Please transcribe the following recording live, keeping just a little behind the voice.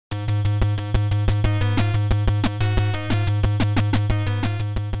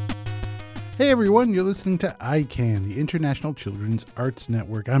Hey everyone, you're listening to ICANN, the International Children's Arts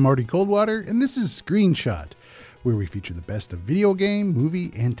Network. I'm Marty Coldwater, and this is Screenshot, where we feature the best of video game,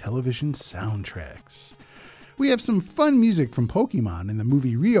 movie, and television soundtracks. We have some fun music from Pokemon and the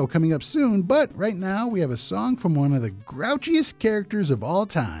movie Rio coming up soon, but right now we have a song from one of the grouchiest characters of all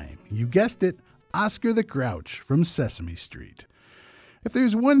time. You guessed it, Oscar the Grouch from Sesame Street. If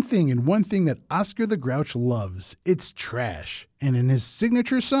there's one thing that Oscar the Grouch loves, it's trash. And in his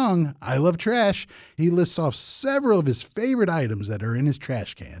signature song, I Love Trash, he lists off several of his favorite items that are in his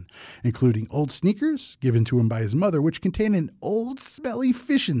trash can, including old sneakers given to him by his mother, which contain an old smelly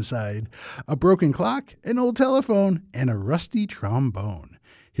fish inside, a broken clock, an old telephone, and a rusty trombone.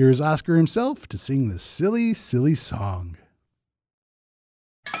 Here's Oscar himself to sing the silly, silly song.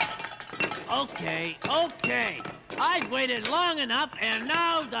 Okay. I've waited long enough, and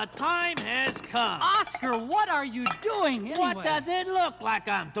now the time has come. Oscar, what are you doing anyway? What does it look like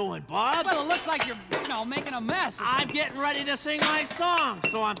I'm doing, Bob? Well, it looks like you're, making a mess. I'm getting ready to sing my song,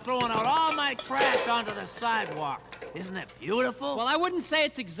 so I'm throwing out all my trash onto the sidewalk. Isn't it beautiful? Well, I wouldn't say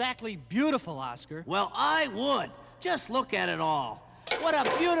it's exactly beautiful, Oscar. Well, I would. Just look at it all. What a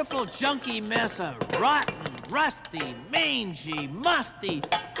beautiful junky mess of rotten, rusty, mangy, musty,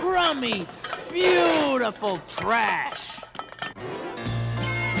 crummy, beautiful trash.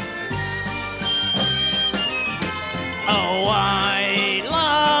 Oh, I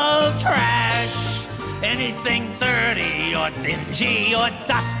love trash. Anything dirty or dingy or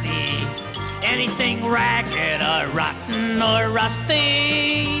dusty. Anything ragged or rotten or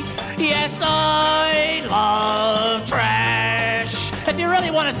rusty. Yes, I love trash. If you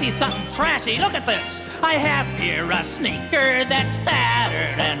really want to see something trashy, look at this. I have here a sneaker that's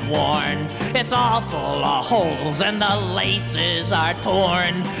tattered and worn. It's all full of holes and the laces are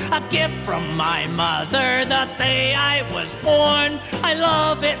torn. A gift from my mother the day I was born. I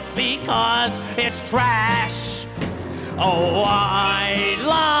love it because it's trash. Oh, I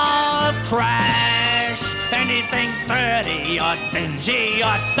love trash. Anything dirty or dingy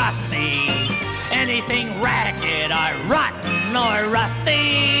or dusty. Anything ragged or rotten or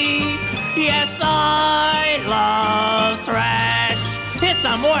rusty. Yes, I love trash. Here's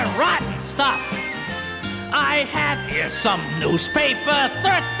some more rotten stuff. I have here some newspaper,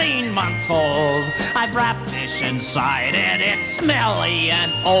 13 months old. I've wrapped this inside it, it's smelly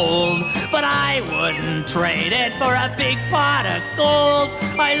and old. But I wouldn't trade it for a big pot of gold.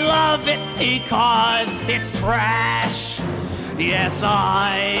 I love it because it's trash. Yes,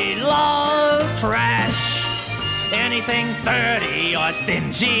 I love trash. Anything dirty or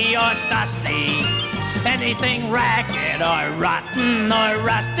dingy or dusty. Anything ragged or rotten or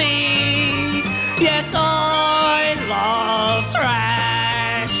rusty. Yes, I love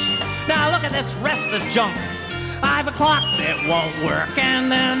trash. Now look at this rest of this junk. I've a clock that won't work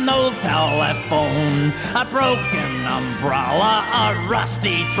and an old telephone, a broken umbrella, a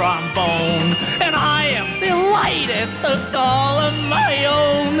rusty trombone, and I am delighted to call them my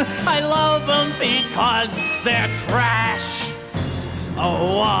own. I love them because they're trash.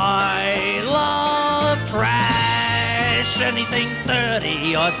 Oh, I love trash. Anything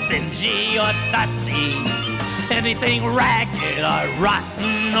dirty or dingy or dusty. Anything ragged or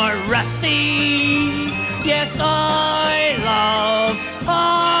rotten or rusty. Yes, I love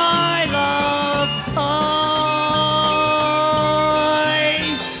trash.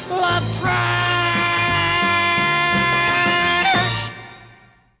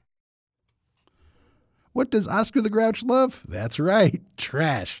 What does Oscar the Grouch love? That's right,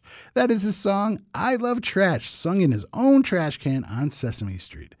 trash. That is his song, I Love Trash, sung in his own trash can on Sesame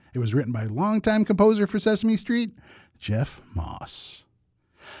Street. It was written by longtime composer for Sesame Street, Jeff Moss.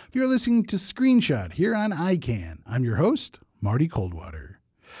 You're listening to Screenshot here on ICANN. I'm your host, Marty Coldwater.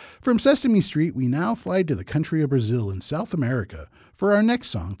 From Sesame Street, we now fly to the country of Brazil in South America for our next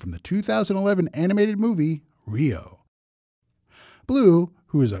song from the 2011 animated movie, Rio. Blue,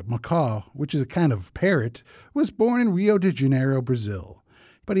 who is a macaw, which is a kind of parrot, was born in Rio de Janeiro, Brazil.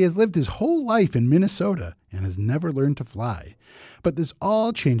 But he has lived his whole life in Minnesota and has never learned to fly. But this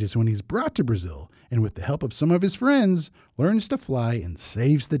all changes when he's brought to Brazil and with the help of some of his friends, learns to fly and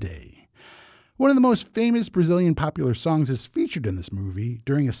saves the day. One of the most famous Brazilian popular songs is featured in this movie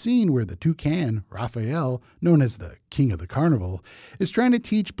during a scene where the toucan, Raphael, known as the King of the Carnival, is trying to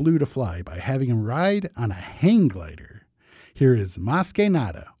teach Blue to fly by having him ride on a hang glider. Here is Mas Que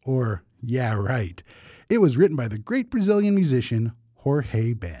Nada, or Yeah Right. It was written by the great Brazilian musician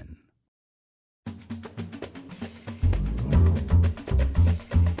Jorge Ben.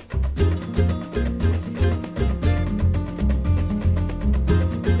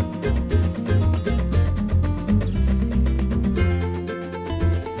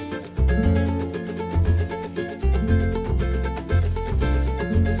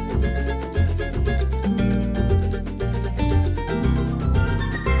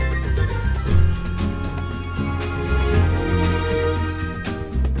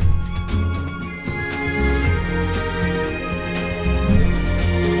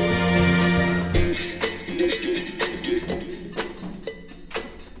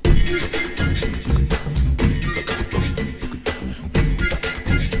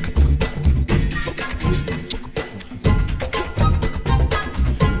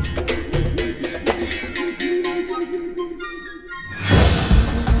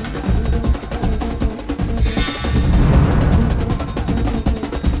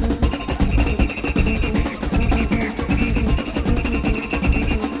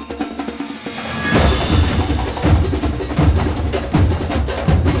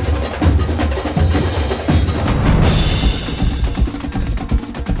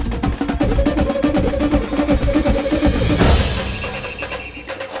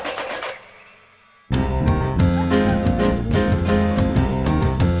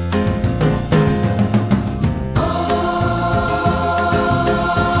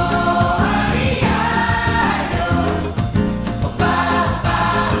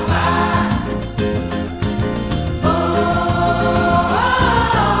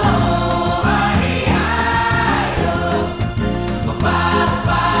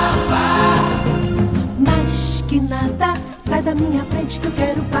 Que eu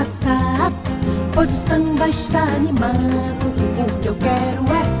quero passar, pois o samba está animado. O que eu quero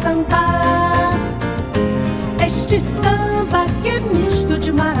é sambar. Este samba que é misto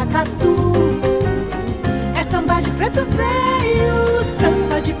de maracatu, é samba de preto veio,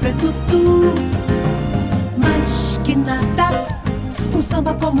 samba de preto tu. Mas que nada, um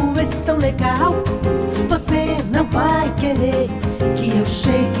samba como esse tão legal, você não vai querer que eu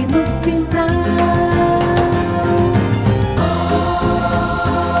chegue no final.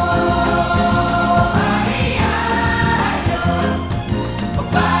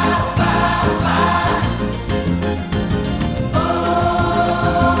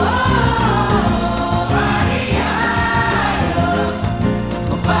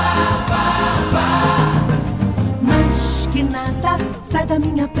 Sai da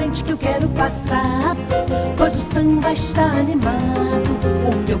minha frente que eu quero passar, pois o samba está animado.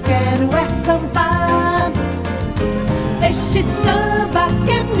 O que eu quero é sambar. Este samba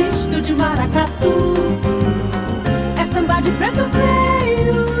que é misto de maracatu, é samba de preto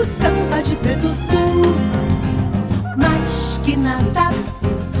veio, samba de preto tu. Mas que nada,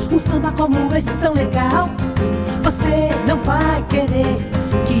 um samba como esse tão legal, você não vai querer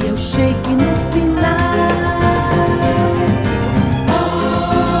que eu chegue no final.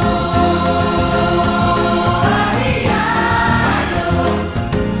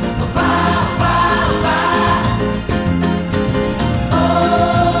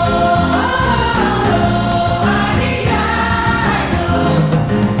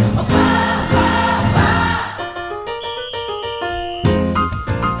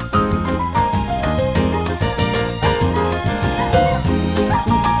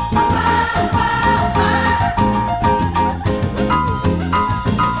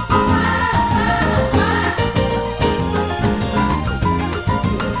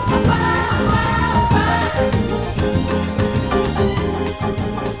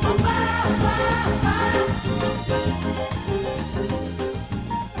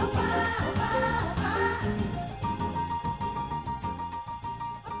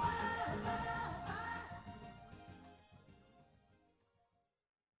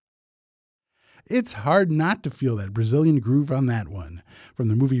 It's hard not to feel that Brazilian groove on that one. From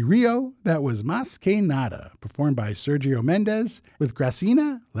the movie Rio, that was Mas Que Nada, performed by Sergio Mendes with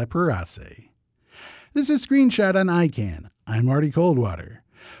Gracina Leperace. This is Screenshot on iCan. I'm Marty Coldwater.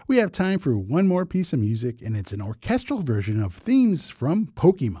 We have time for one more piece of music, and it's an orchestral version of themes from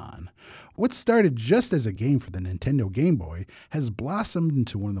Pokemon. What started just as a game for the Nintendo Game Boy has blossomed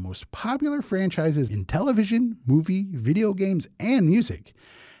into one of the most popular franchises in television, movie, video games, and music.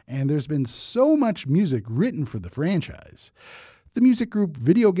 And there's been so much music written for the franchise. The music group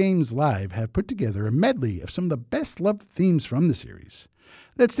Video Games Live have put together a medley of some of the best-loved themes from the series.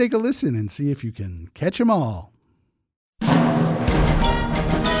 Let's take a listen and see if you can catch them all.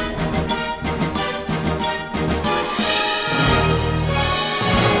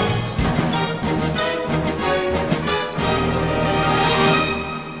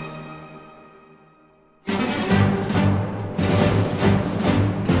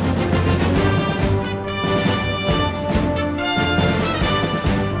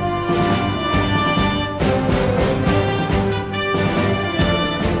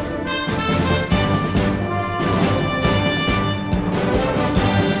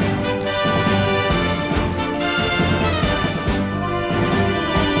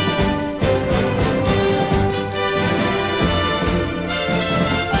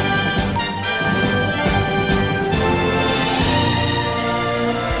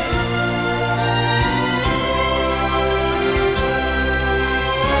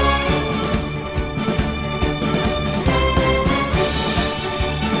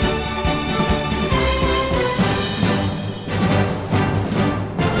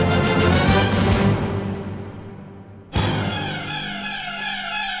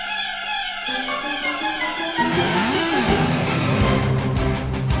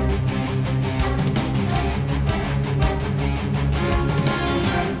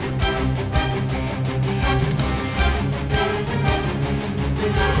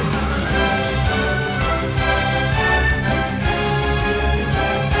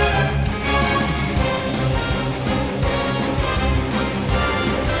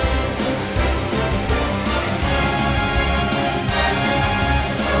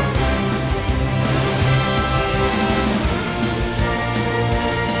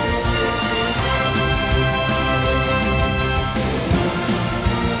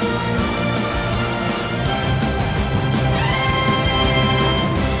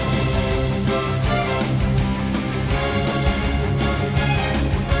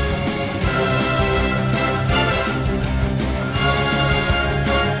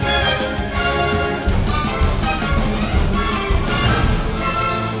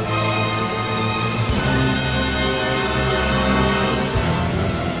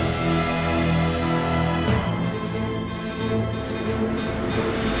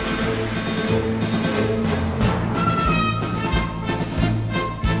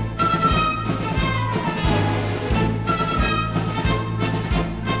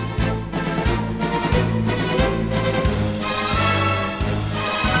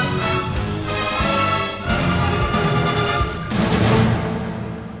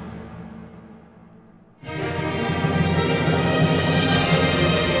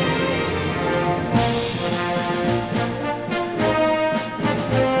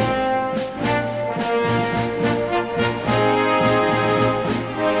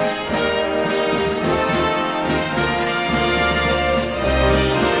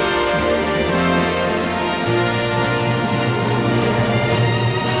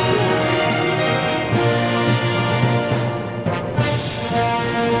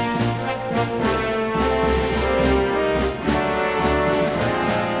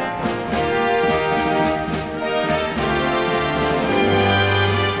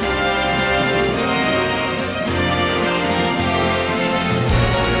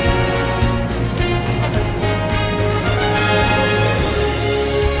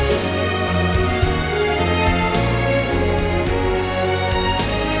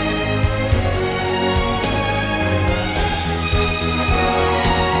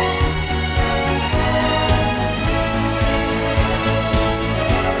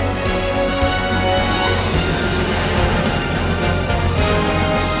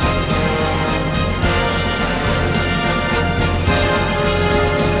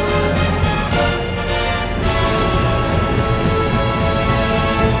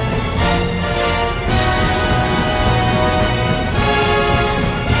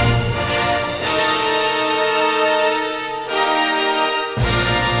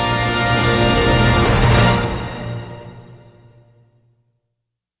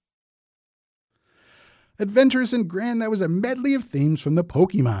 Adventurous and grand, that was a medley of themes from the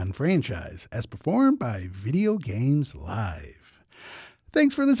Pokemon franchise, as performed by Video Games Live.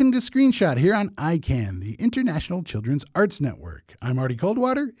 Thanks for listening to Screenshot here on ICANN, the International Children's Arts Network. I'm Artie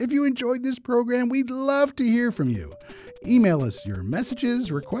Coldwater. If you enjoyed this program, we'd love to hear from you. Email us your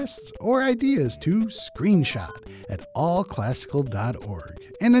messages, requests, or ideas to screenshot@allclassical.org.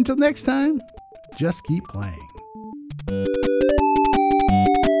 And until next time, just keep playing.